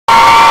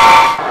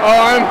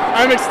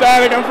I'm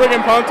ecstatic. I'm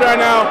freaking pumped right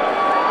now.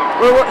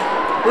 We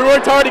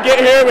worked hard to get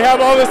here. We have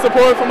all the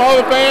support from all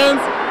the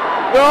fans.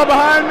 They're all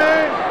behind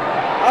me.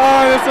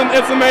 Oh,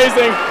 it's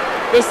amazing.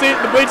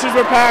 The bleachers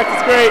were packed.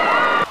 It's great.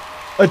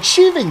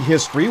 Achieving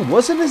history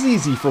wasn't as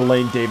easy for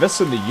Lane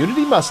Davis and the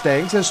Unity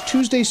Mustangs as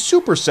Tuesday's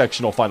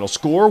Supersectional final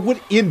score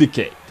would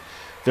indicate.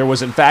 There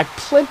was in fact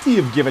plenty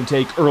of give and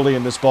take early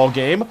in this ball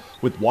game,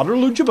 with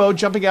Waterloo-Jabot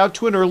jumping out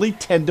to an early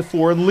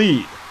 10-4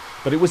 lead.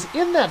 But it was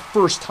in that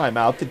first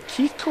timeout that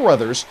Keith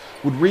Carruthers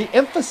would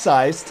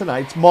re-emphasize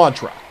tonight's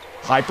mantra: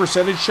 high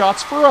percentage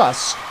shots for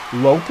us,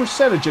 low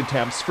percentage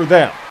attempts for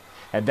them.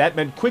 And that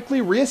meant quickly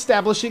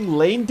re-establishing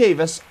Lane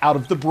Davis out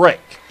of the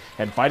break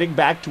and fighting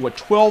back to a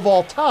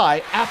 12-all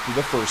tie after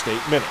the first 8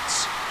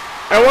 minutes.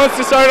 And once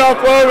we started off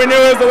low, we knew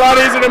it was a lot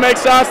easier to make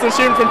shots than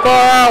shooting from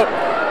far out.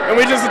 And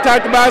we just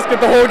attacked the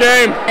basket the whole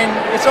game. And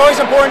it's always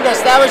important to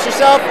establish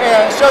yourself,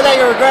 show that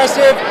you're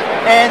aggressive,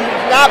 and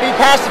not be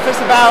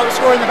pacifist about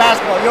scoring the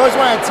basketball. You always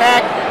want to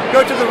attack,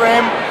 go to the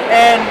rim,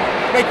 and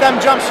make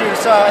them jump shoot.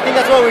 So I think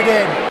that's what we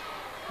did.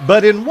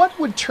 But in what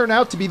would turn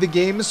out to be the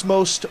game's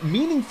most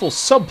meaningful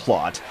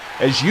subplot,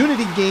 as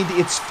Unity gained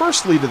its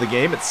first lead of the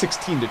game at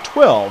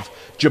 16-12,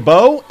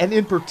 Jabot, and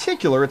in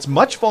particular its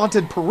much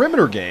vaunted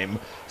perimeter game,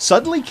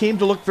 suddenly came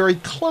to look very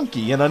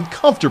clunky and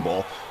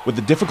uncomfortable with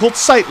the difficult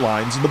sight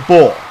lines in the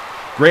bowl.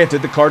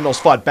 Granted, the Cardinals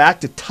fought back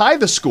to tie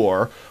the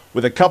score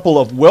with a couple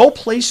of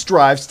well-placed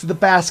drives to the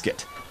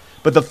basket.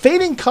 But the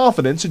fading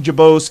confidence in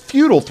Jabot's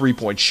futile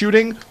three-point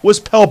shooting was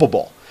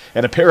palpable,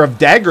 and a pair of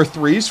dagger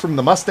threes from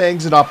the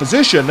Mustangs in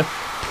opposition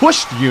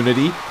pushed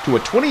Unity to a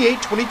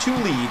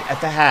 28-22 lead at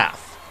the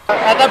half.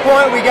 At that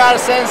point, we got a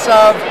sense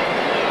of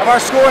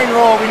our scoring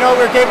role. We know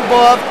what we're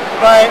capable of,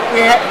 but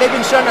they've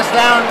been shutting us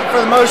down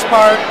for the most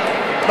part.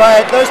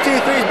 But those 2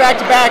 threes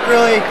back-to-back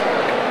really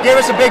gave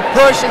us a big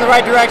push in the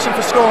right direction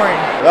for scoring.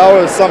 That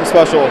was something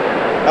special.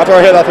 After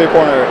I hit that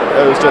three-pointer,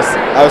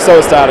 I was so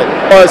ecstatic.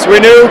 Because we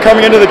knew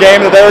coming into the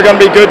game that they were going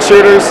to be good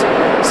shooters,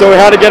 so we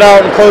had to get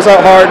out and close out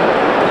hard,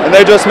 and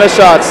they just missed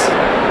shots.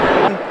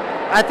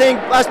 I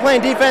think us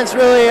playing defense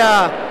really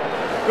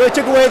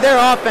took away their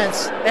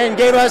offense and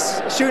gave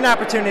us shooting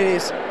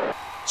opportunities.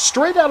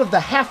 Straight out of the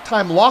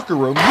halftime locker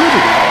room,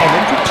 Unity, and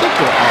in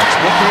particular Alex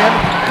Wilcan,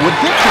 would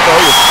hit Jabot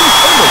with 2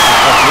 turnover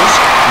touches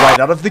right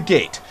out of the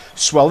gate,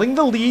 swelling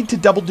the lead to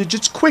double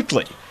digits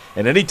quickly.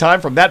 And any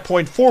time from that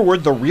point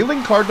forward, the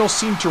reeling Cardinals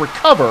seemed to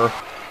recover.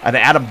 An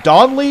Adam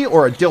Donnelly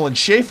or a Dylan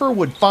Schaefer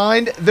would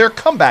find their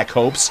comeback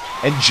hopes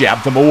and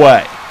jab them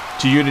away.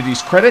 To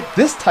Unity's credit,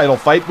 this title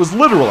fight was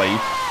literally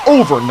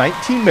over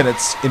 19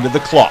 minutes into the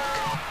clock.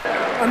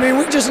 I mean,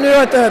 we just knew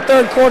at the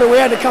third quarter we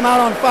had to come out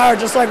on fire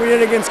just like we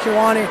did against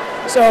Kewanee.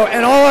 So,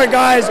 and all our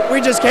guys,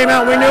 we just came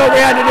out, we knew what we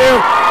had to do,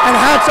 and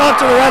hats off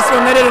to the rest of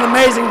them. They did an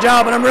amazing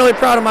job, and I'm really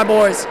proud of my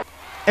boys.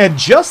 And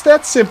just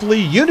that simply,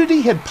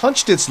 Unity had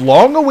punched its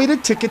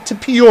long-awaited ticket to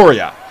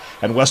Peoria,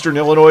 and Western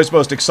Illinois'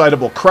 most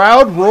excitable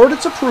crowd roared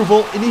its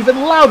approval in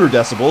even louder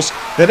decibels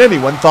than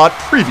anyone thought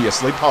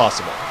previously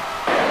possible.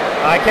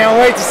 I can't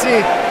wait to see.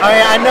 I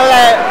mean, I know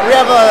that we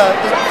have the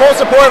full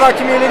support of our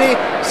community,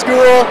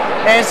 school,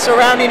 and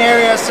surrounding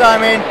areas, so I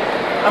mean,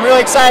 I'm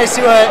really excited to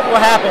see what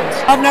happens.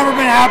 I've never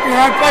been happier.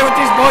 I've played with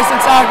these boys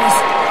since I was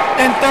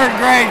in 3rd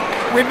grade.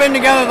 We've been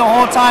together the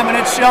whole time, and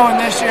it's showing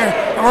this year.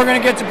 And we're going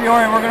to get to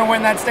Peoria, and we're going to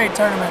win that state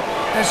tournament.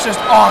 It's just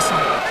awesome.